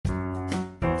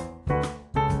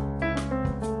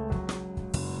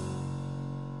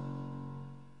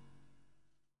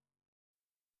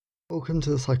Welcome to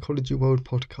the Psychology World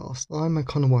podcast. I'm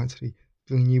Connor Whiteley,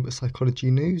 bringing you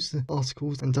psychology news,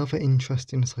 articles, and other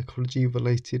interesting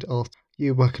psychology-related articles.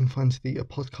 Where I can find the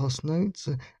podcast notes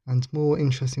and more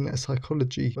interesting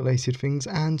psychology-related things,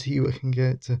 and you can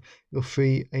get your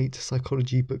free 8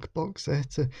 psychology book box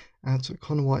set at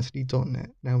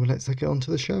connorwhiteley.net. Now let's get on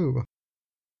to the show.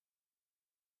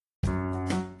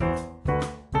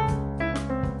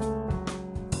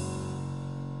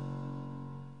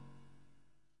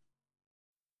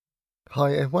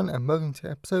 Hi everyone, and welcome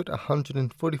to episode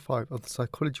 145 of the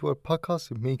Psychology World podcast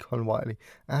with me, Connor Whiteley.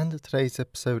 And today's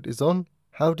episode is on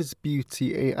how does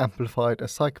beauty amplify a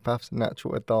psychopath's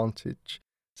natural advantage.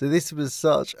 So this was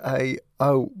such a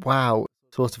oh wow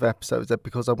sort of episode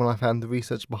because when I found the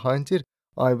research behind it,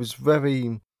 I was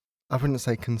very, I wouldn't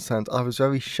say concerned, I was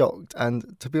very shocked.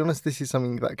 And to be honest, this is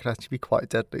something that could actually be quite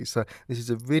deadly. So this is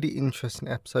a really interesting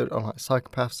episode on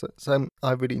psychopaths. So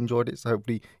I really enjoyed it, so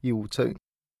hopefully you will too.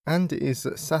 And it is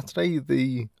Saturday,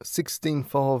 the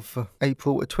 16th of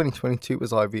April 2022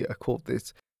 as I record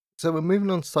this. So we're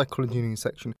moving on to psychology news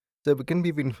section. So we're going to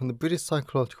be reading from the British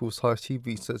Psychological Society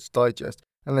Research Digest,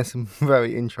 and there's some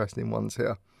very interesting ones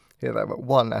here. But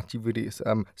one actually really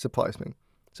surprised me.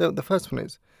 So the first one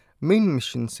is, Moon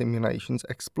Mission Simulations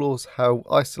explores how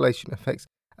isolation affects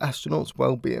astronauts'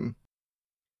 well-being.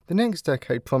 The next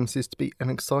decade promises to be an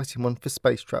exciting one for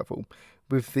space travel.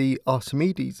 With the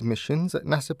Archimedes missions,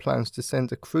 NASA plans to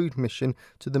send a crewed mission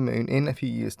to the Moon in a few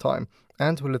years' time,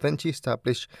 and will eventually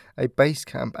establish a base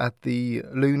camp at the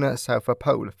lunar South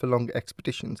Pole for longer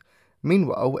expeditions.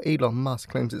 Meanwhile, Elon Musk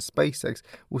claims that SpaceX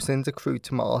will send a crew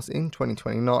to Mars in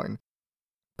 2029.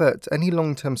 But any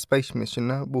long-term space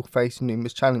mission will face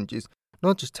numerous challenges,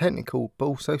 not just technical, but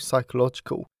also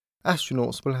psychological.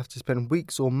 Astronauts will have to spend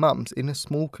weeks or months in a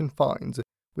small confines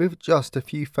with just a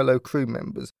few fellow crew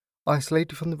members,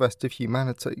 isolated from the rest of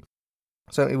humanity.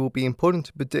 So it will be important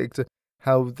to predict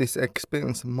how this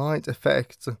experience might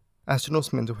affect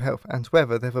astronauts' mental health and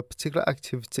whether there are particular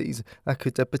activities that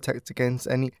could protect against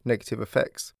any negative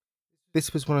effects.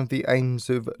 This was one of the aims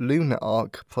of Lunar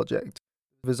Arc project.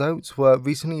 The results were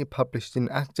recently published in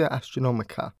Acta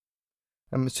Astronomica.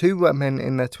 Two men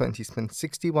in their 20s spent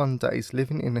 61 days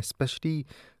living in a specially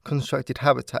constructed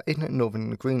habitat in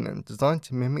northern Greenland, designed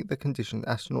to mimic the conditions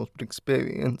astronauts would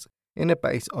experience in a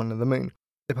base on the Moon.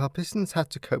 The participants had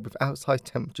to cope with outside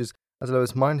temperatures as low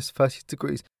as minus 30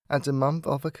 degrees and a month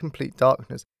of a complete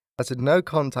darkness, as had no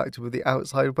contact with the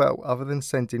outside world other than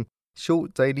sending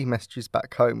short daily messages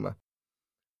back home.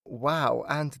 Wow,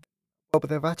 but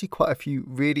there are actually quite a few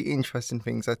really interesting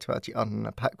things to actually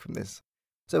unpack from this.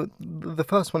 So the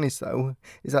first one is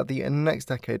that the next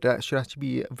decade should actually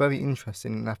be very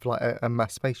interesting for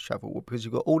like space travel, because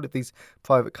you've got all of these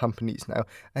private companies now,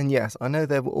 and yes, I know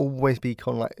there will always be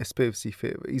kind of like conspiracy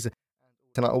theories,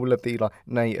 and like all of the like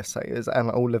naysayers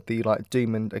and all of the like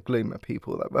doom and gloom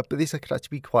people, but this could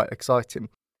actually be quite exciting.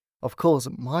 Of course,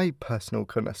 my personal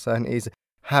concern is,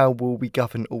 how will we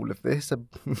govern all of this?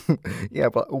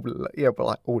 But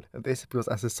all of this, because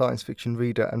as a science fiction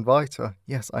reader and writer,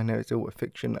 yes, I know it's all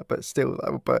fiction, but still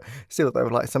though,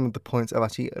 like some of the points are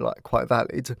actually like quite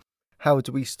valid. How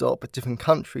do we stop different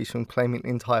countries from claiming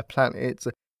entire planets?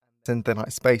 And then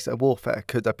like space warfare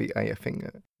could be a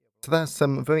thing. So that's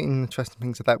some very interesting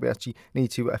things that we actually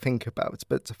need to think about.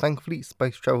 But thankfully,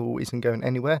 space travel isn't going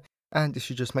anywhere, and it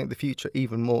should just make the future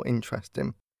even more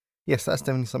interesting. Yes, that's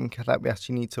definitely something that we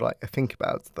actually need to think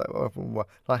about, though.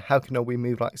 Like, how can we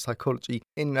move psychology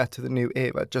to the new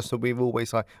era, just so we're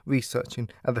always researching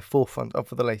at the forefront of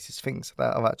the latest things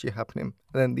that are actually happening.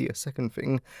 And then the second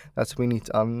thing that we need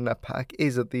to unpack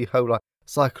is the whole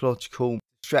psychological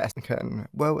stress.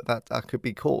 That could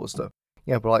be caused.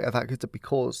 That could be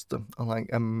caused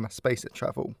on space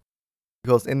travel.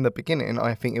 Because in the beginning,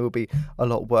 I think it will be a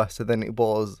lot worse than it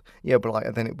was,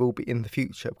 than it will be in the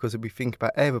future. Because if we think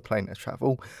about aeroplane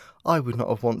travel, I would not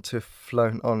have wanted to have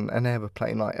flown on an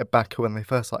aeroplane back when they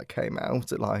first came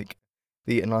out, at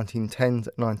the 1910s,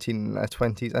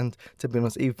 1920s, and to be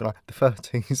honest, even the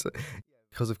 30s.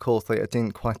 Because of course they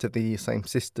didn't quite have the same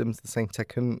systems, the same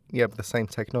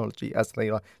technology as they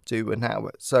do now.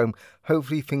 So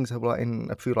hopefully things will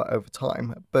improve over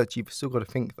time. But you've still got to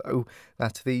think though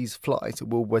that these flights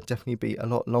will definitely be a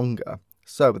lot longer.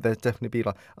 So there's definitely be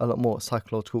a lot more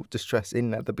psychological distress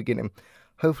in at the beginning.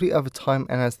 Hopefully over time,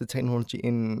 and as the technology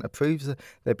improves,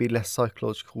 there'll be less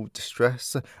psychological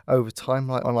distress over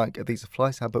time, on these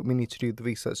flights. But we need to do the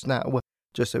research now,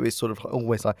 just so it's sort of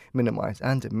always minimised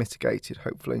and mitigated,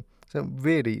 hopefully. So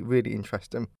really, really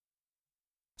interesting.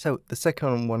 So the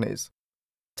second one is,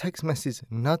 Text message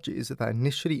nudges that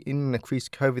initially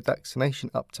increased COVID vaccination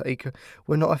uptake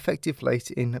were not effective late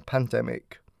in the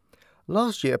pandemic.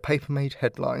 Last year, a paper made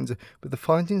headlines with the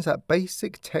findings that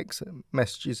basic text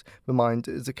messages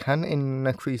reminders can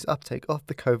increase uptake of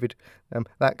the COVID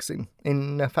vaccine.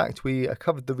 In fact, we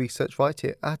covered the research right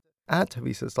here at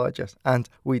Research Digest, and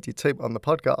we did too on the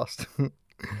podcast.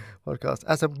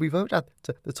 As we wrote at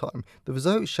the time, the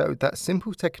results showed that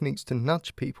simple techniques to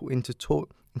nudge people into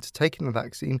taking the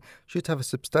vaccine should have a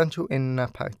substantial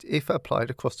impact if applied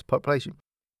across the population.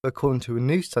 According to a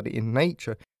new study in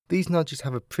Nature, these nudges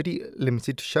have a pretty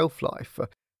limited shelf life.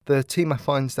 The team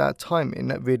finds that timing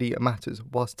really matters.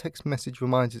 Whilst text message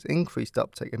reminders increased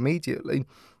uptake immediately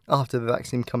after the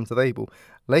vaccine comes available,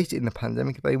 later in the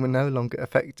pandemic they were no longer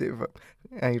effective.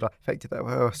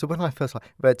 So when I first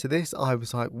read to this, I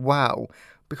was like, wow,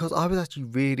 because I was actually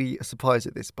really surprised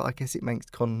at this, but I guess it makes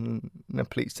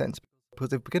complete sense.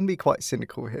 Because if we're going to be quite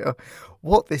cynical here,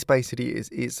 what this basically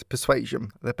is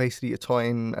persuasion. They're basically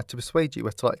trying to persuade you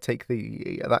to take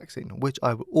the vaccine, which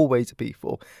I will always be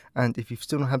for. And if you've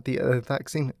still not had the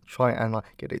vaccine, try and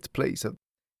get it, please.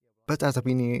 But as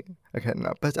we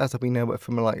know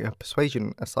from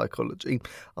persuasion psychology,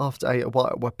 after a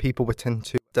while, where people would tend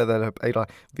to develop a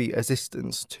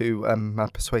resistance to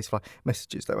persuasive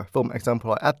messages. There were, for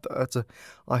example, adverts.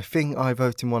 I think I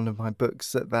wrote in one of my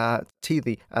books that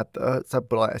TV adverts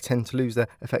tend to lose their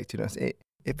effectiveness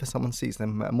if someone sees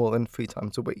them more than 3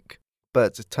 times a week.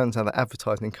 But it turns out that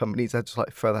advertising companies just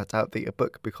throw that out the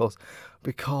book because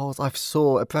I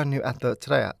saw a brand new advert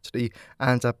today actually,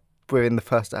 and within the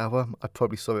first hour, I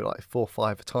probably saw it 4 or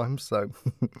 5 times. So,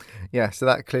 yeah, so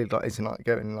that clearly isn't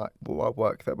going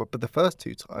work there. But the first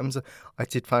 2 times, I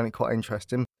did find it quite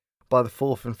interesting. By the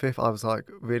 4th and 5th, I was like,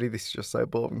 really, this is just so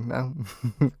boring now.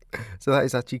 So that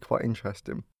is actually quite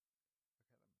interesting.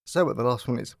 So the last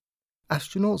one is,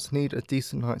 astronauts need a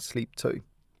decent night's sleep too.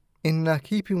 In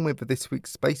keeping with this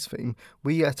week's space theme,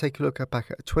 we take a look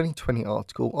back at a 2020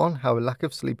 article on how a lack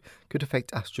of sleep could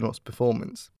affect astronauts'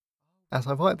 performance. As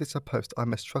I write this post,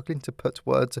 I'm struggling to put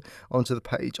words onto the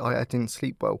page. I didn't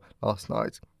sleep well last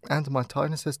night, and my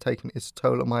tiredness has taken its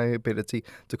toll on my ability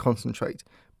to concentrate.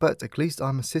 But at least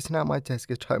I'm sitting at my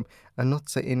desk at home and not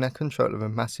sitting in control of a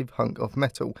massive hunk of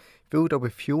metal filled up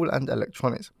with fuel and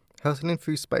electronics, hurtling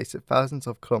through space at thousands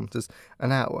of kilometers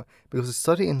an hour, because a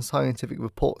study in scientific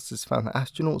reports has found that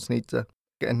astronauts need to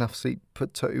get enough sleep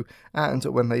too, and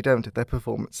when they don't, their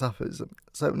performance suffers.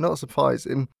 So not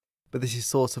surprising. But this is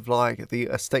sort of the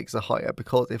stakes are higher,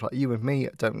 because if you and me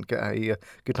don't get a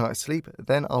good night's sleep,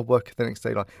 then our work the next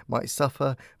day might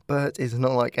suffer. But it's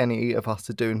not like any of us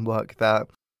are doing work that,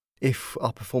 if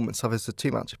our performance suffers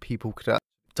too much, people could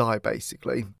die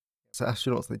basically. So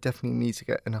astronauts, they definitely need to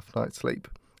get enough night's sleep.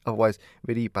 Otherwise,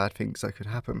 really bad things could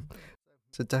happen.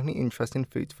 So definitely interesting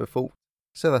food for thought.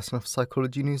 So that's enough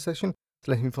psychology news session.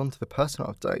 So let's move on to the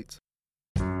personal update.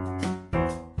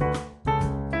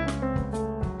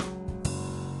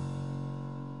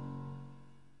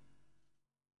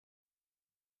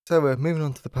 So moving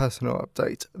on to the personal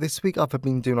update. This week I've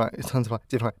been doing tons of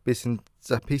different bits and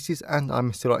pieces, and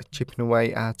I'm still chipping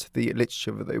away at the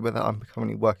literature review that I'm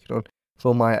currently working on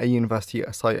for my university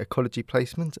psychology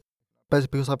placement. But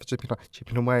because I've just been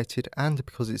chipping away at it, and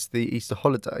because it's the Easter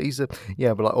holidays,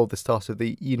 all the start of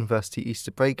the university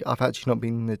Easter break, I've actually not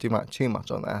been doing too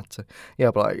much on that.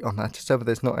 On that, so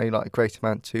there's not a great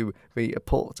amount to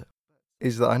report.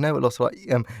 Is that I know a lot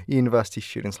of university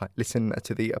students listen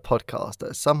to the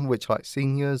podcast. Some of which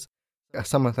seniors,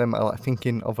 some of them are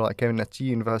thinking of going to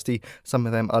university. Some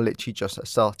of them are literally just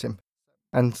starting.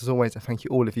 And as always, I thank you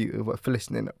all of you for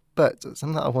listening. But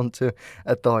something that I want to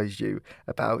advise you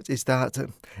about is that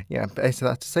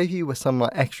to save you with some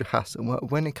extra hassle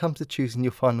when it comes to choosing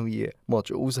your final year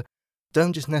modules,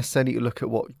 don't just necessarily look at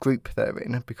what group they're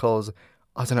in, because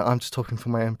I don't know, I'm just talking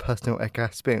from my own personal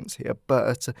experience here,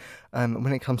 but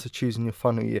when it comes to choosing your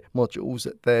final year modules,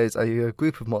 there's a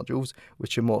group of modules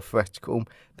which are more theoretical,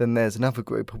 then there's another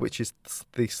group which is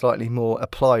the slightly more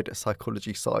applied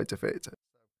psychology side of it.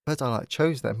 But I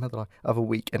chose them the other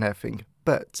week and everything,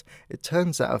 but it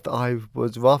turns out that I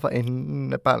was rather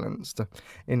imbalanced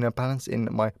in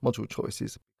my module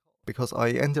choices, because I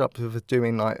ended up with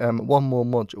doing one more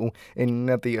module in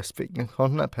the spring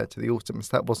compared to the autumn,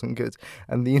 so that wasn't good,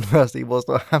 and the university was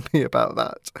not happy about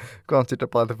that, granted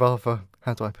by the rather,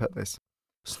 how do I put this,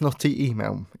 snotty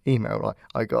email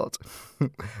I got.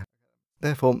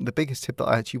 Therefore, the biggest tip that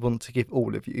I actually want to give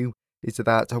all of you is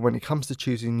that when it comes to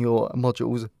choosing your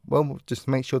modules, well, just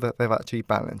make sure that they're actually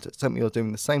balanced. Certainly you're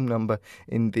doing the same number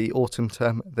in the autumn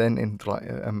term than in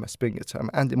a spring term,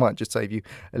 and it might just save you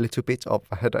a little bit of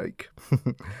a headache.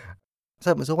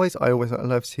 So as always, I always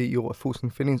love to hear your thoughts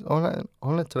and feelings on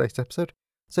today's episode.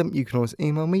 So you can always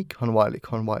email me,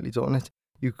 connorwhiteley@connorwhiteley.net.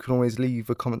 You can always leave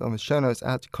a comment on the show notes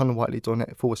at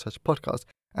connorwhiteley.net/podcast.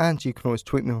 And you can always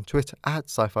tweet me on Twitter at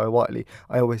SciFiWhiteley.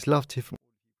 I always love to hear from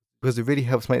because it really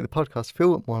helps make the podcast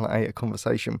feel more like a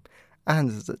conversation.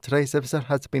 And today's episode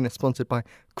has been sponsored by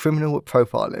Criminal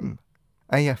Profiling,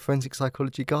 a forensic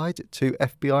psychology guide to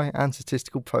FBI and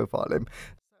statistical profiling.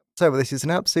 So this is an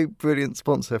absolute brilliant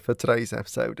sponsor for today's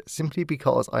episode, simply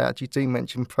because I actually do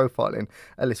mention profiling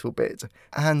a little bit.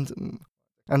 And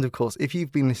of course, if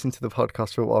you've been listening to the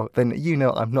podcast for a while, then you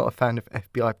know I'm not a fan of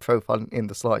FBI profiling in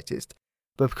the slightest.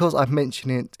 But because I've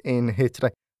mentioned it in here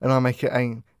today, and I make it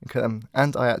and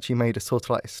I actually made a sort of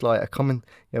like a comment,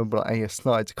 a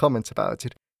snide comment about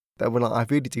it, that I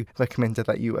really do recommend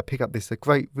that you pick up this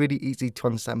great, really easy to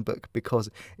understand book, because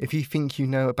if you think you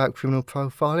know about criminal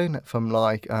profiling from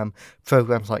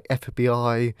programs like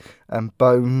FBI,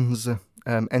 Bones,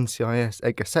 NCIS,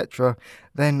 etc.,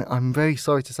 then I'm very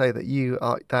sorry to say that you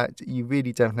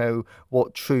really don't know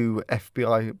what true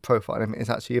FBI profiling is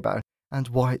actually about and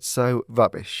why it's so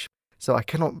rubbish. So I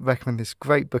cannot recommend this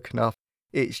great book enough.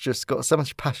 It's just got so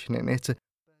much passion in it,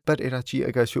 but it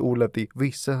actually goes through all of the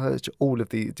research, all of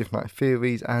the different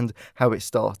theories and how it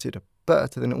started.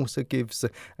 But then it also gives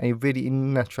a really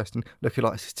interesting look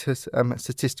at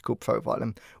statistical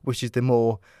profiling, which is the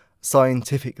more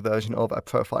scientific version of a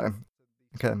profiling.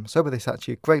 Okay, so with this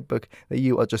actually a great book that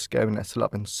you are just going to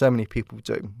love, and so many people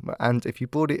do. And if you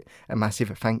bought it, a massive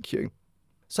thank you.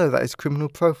 So that is Criminal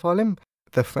Profiling,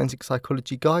 the Forensic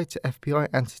Psychology Guide to FBI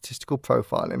and Statistical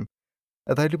Profiling.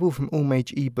 Available from all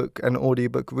major ebook and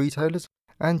audiobook retailers,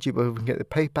 and you will even get the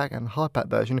paperback and hardback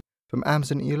version from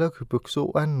Amazon at your local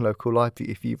bookstore and local library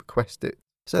if you request it.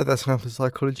 So that's enough for the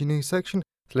psychology news section.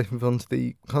 So let's move on to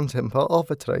the content part of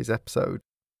today's episode.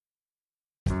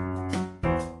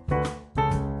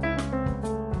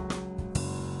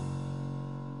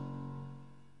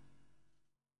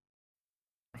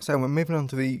 So we're moving on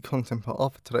to the content part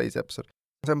of today's episode.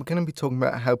 So we're going to be talking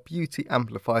about how beauty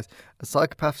amplifies a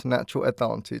psychopath's natural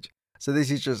advantage. So this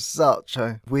is just such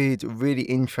a weird, really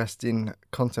interesting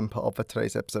content part of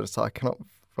today's episode, so I cannot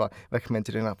recommend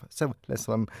it enough. So let's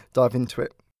dive into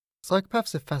it.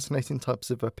 Psychopaths are fascinating types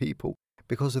of people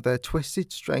because of their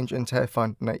twisted, strange and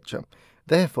terrifying nature.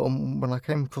 Therefore, when I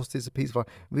came across this piece of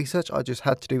research, I just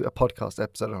had to do a podcast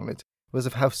episode on it because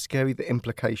of how scary the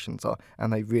implications are,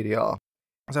 and they really are.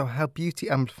 So how beauty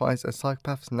amplifies a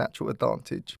psychopath's natural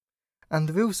advantage. And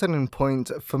the real selling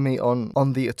point for me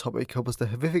on the topic was the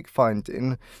horrific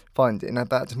finding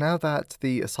that now that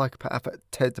the psychopath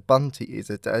Ted Bundy is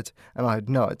dead, and I had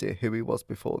no idea who he was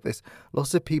before this,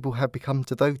 lots of people have become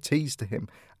devotees to him,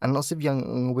 and lots of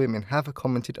young women have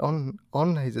commented on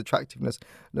his attractiveness,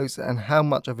 looks, and how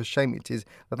much of a shame it is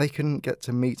that they couldn't get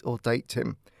to meet or date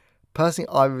him. Personally,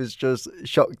 I was just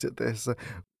shocked at this,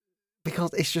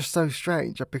 because it's just so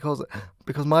strange, because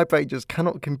my brain just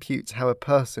cannot compute how a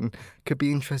person could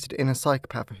be interested in a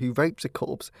psychopath who raped a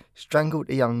corpse, strangled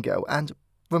a young girl, and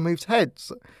removed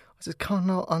heads. I just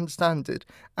cannot understand it.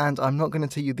 And I'm not going to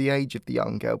tell you the age of the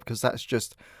young girl, because that's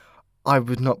just, I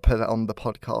would not put that on the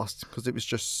podcast, because it was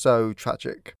just so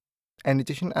tragic. In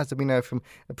addition, as we know from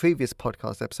a previous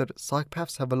podcast episode,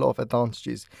 psychopaths have a lot of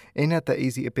advantages in their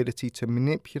easy ability to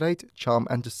manipulate, charm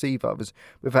and deceive others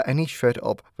without any shred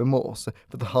of remorse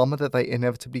for the harm that they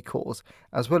inevitably cause,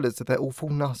 as well as their awful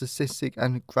narcissistic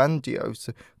and grandiose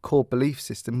core belief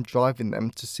system driving them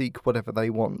to seek whatever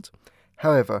they want.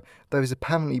 However, those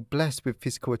apparently blessed with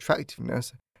physical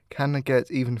attractiveness can get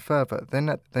even further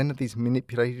than these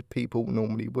manipulated people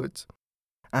normally would.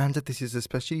 And this is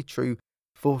especially true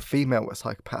for female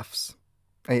psychopaths,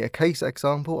 a case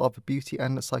example of beauty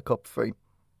and psychopathy.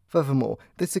 Furthermore,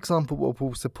 this example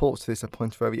will support this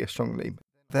point very strongly.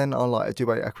 Then I'll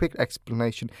do a quick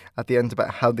explanation at the end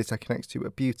about how this connects to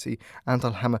beauty, and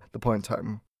I'll hammer the point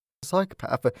home.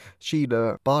 Psychopath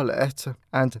Sheila Bartlett,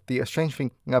 and the strange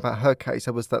thing about her case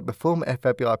was that the former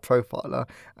FBI profiler,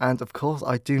 and of course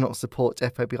I do not support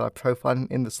FBI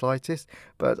profiling in the slightest,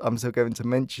 but I'm still going to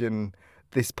mention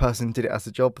this person did it as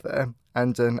a job there,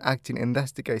 and an acting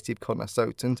investigative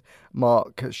consultant,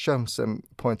 Mark Shumson,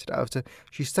 pointed out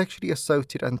she sexually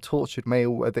assaulted and tortured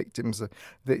male victims,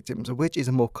 which is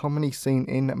more commonly seen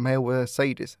in male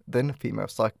sadists than female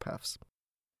psychopaths.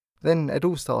 Then it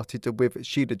all started with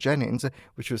Sheila Jennings,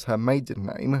 which was her maiden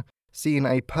name, seeing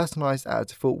a personalised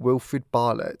ad for Wilfred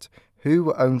Bartlett,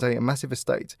 who owned a massive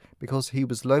estate, because he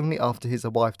was lonely after his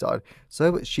wife died.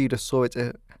 So Sheila saw it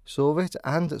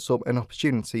and saw an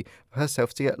opportunity for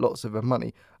herself to get lots of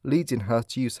money, leading her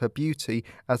to use her beauty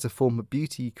as a form of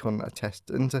beauty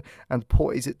contestant and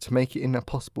poise to make it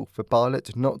impossible for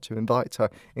Bartlett not to invite her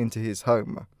into his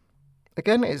home.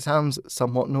 Again, it sounds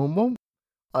somewhat normal.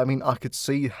 I mean, I could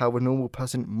see how a normal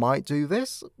person might do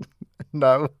this.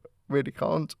 No, really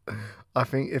can't. I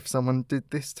think if someone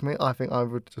did this to me, I think I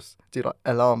would just do like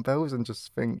alarm bells and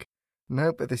just think,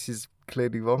 no, but this is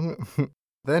clearly wrong.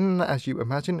 Then, as you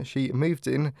imagine, she moved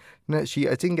in. No, she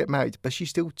didn't get married, but she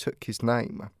still took his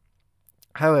name.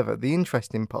 However, the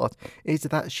interesting part is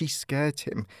that she scared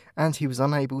him, and he was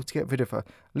unable to get rid of her,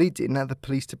 leading the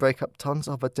police to break up tons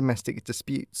of domestic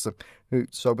disputes.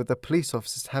 So with the police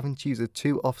officers having to use a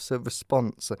two-officer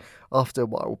response after a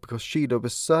while, because Sheila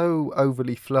was so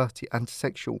overly flirty and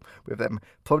sexual with them,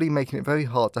 probably making it very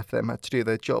hard for them to do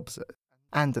their jobs.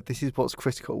 And this is what's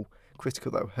critical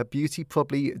though, her beauty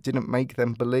probably didn't make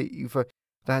them believe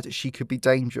that she could be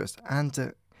dangerous,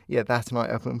 and that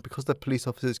night, because the police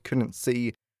officers couldn't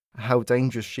see how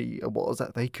dangerous she was,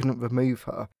 that they couldn't remove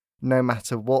her, no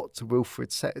matter what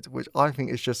Wilfred said, which I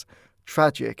think is just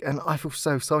tragic. And I feel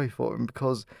so sorry for him,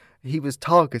 because he was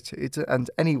targeted, and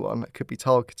anyone could be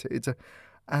targeted.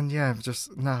 And this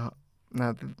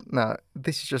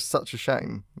is just such a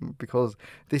shame, because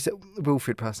this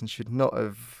Wilfred person should not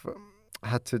have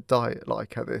had to die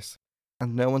like this,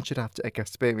 and no one should have to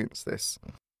experience this.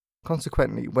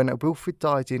 Consequently, when Wilfred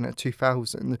died in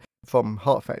 2000 from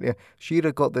heart failure,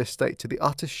 Sheila got the estate to the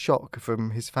utter shock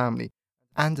from his family,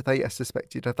 and they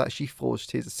suspected that she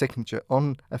forged his signature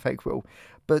on a fake will.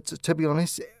 But to be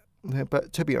honest,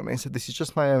 this is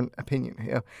just my own opinion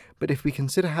here, but if we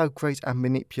consider how great at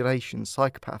manipulation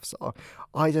psychopaths are,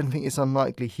 I don't think it's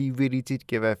unlikely he really did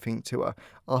give everything to her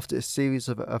after a series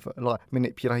of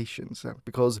manipulations,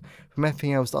 because from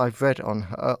everything else that I've read on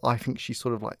her, I think she's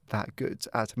sort of that good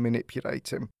at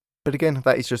manipulating. But again,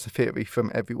 that is just a theory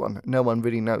from everyone. No one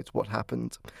really knows what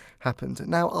happened.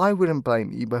 Now, I wouldn't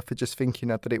blame you for just thinking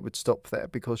that it would stop there,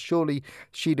 because surely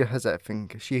Sheila has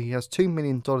everything. She has $2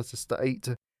 million estate,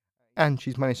 and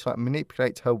she's managed to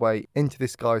manipulate her way into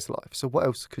this guy's life. So what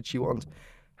else could she want?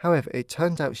 However, it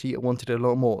turned out she wanted a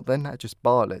lot more than just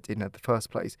Bartlett in the first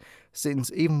place,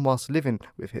 since even whilst living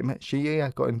with him, she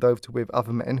got involved with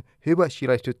other men who she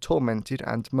later tormented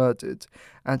and murdered.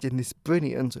 And in this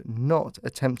brilliant not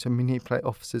attempt to manipulate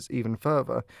officers even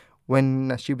further,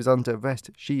 when she was under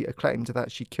arrest, she claimed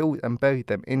that she killed and buried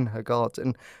them in her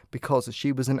garden because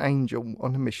she was an angel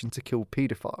on a mission to kill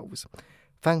paedophiles.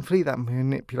 Thankfully, that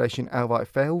manipulation outright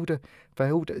failed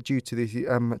due to the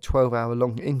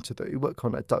 12-hour-long interview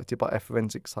conducted by a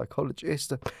forensic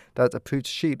psychologist that proved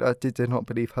Sheila did not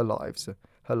believe her lies,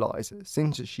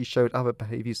 since she showed other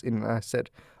behaviours in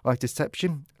said like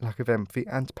deception, lack of empathy,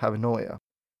 and paranoia.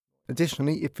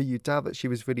 Additionally, if you doubt that she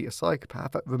was really a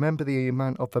psychopath, remember the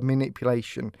amount of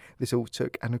manipulation this all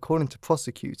took, and according to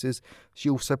prosecutors, she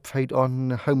also preyed on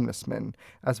homeless men,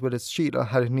 as well as Sheila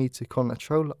had a need to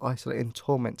control, isolate and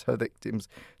torment her victims,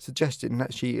 suggesting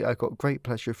that she got great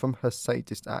pleasure from her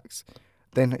sadist acts.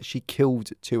 Then she killed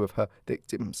 2 of her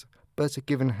victims. But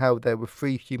given how there were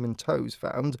 3 human toes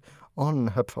found on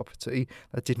her property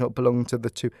that did not belong to the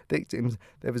 2 victims,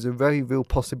 there is a very real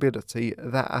possibility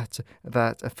that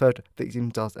a third victim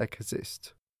does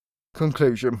exist.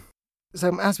 Conclusion.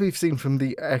 So, as we've seen from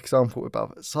the example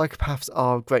above, psychopaths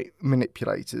are great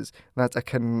manipulators that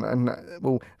can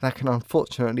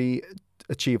unfortunately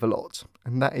achieve a lot,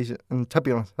 and to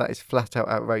be honest, that is flat out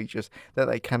outrageous that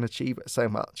they can achieve so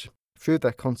much through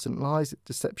their constant lies,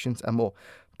 deceptions, and more.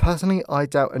 Personally, I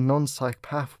doubt a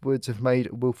non-psychopath would have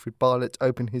made Wilfred Bartlett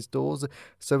open his doors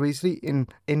so easily, in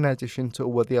addition to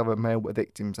all the other male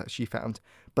victims that she found.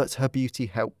 But her beauty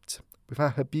helped.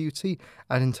 Without her beauty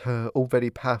and her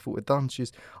already powerful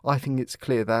advantages, I think it's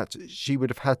clear that she would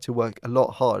have had to work a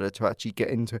lot harder to actually get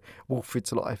into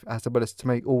Wilfred's life, as well as to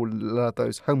make all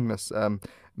those homeless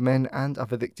men and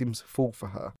other victims fall for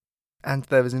her. And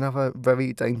there is another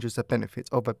very dangerous benefit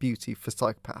of her beauty for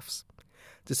psychopaths.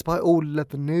 Despite all of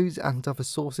the news and other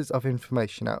sources of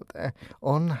information out there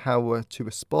on how to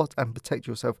spot and protect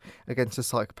yourself against a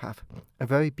psychopath, a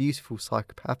very beautiful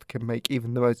psychopath can make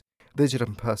even the most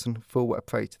vigilant person fall a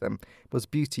prey to them, because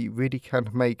beauty really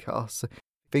can make us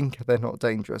think they're not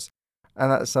dangerous,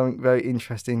 and that's something very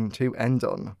interesting to end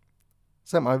on.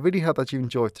 So I really hope that you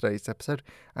enjoyed today's episode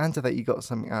and that you got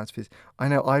something out of it. I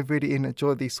know I really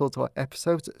enjoy these sorts of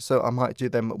episodes, so I might do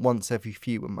them once every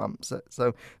few months.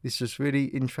 So this is just really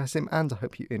interesting, and I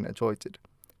hope you enjoyed it.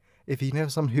 If you know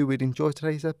someone who would enjoy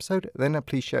today's episode, then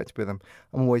please share it with them.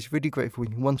 I'm always really grateful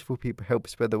when wonderful people help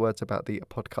spread the words about the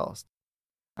podcast.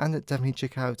 And definitely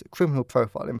check out Criminal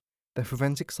Profiling, the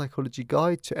forensic psychology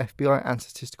guide to FBI and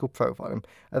statistical profiling,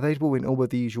 available in all of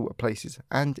the usual places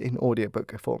and in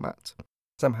audiobook format.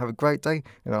 So have a great day,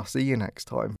 and I'll see you next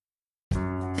time.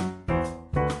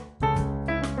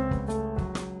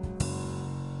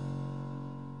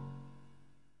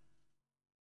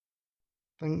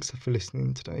 Thanks for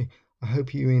listening today. I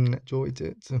hope you enjoyed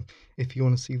it. If you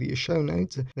want to see the show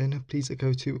notes, then please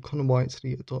go to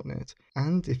connorwhiteley.net.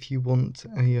 And if you want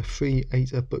a free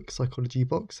 8-book psychology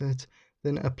box set,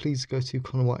 then please go to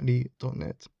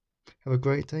connorwhiteley.net. Have a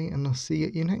great day, and I'll see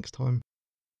you next time.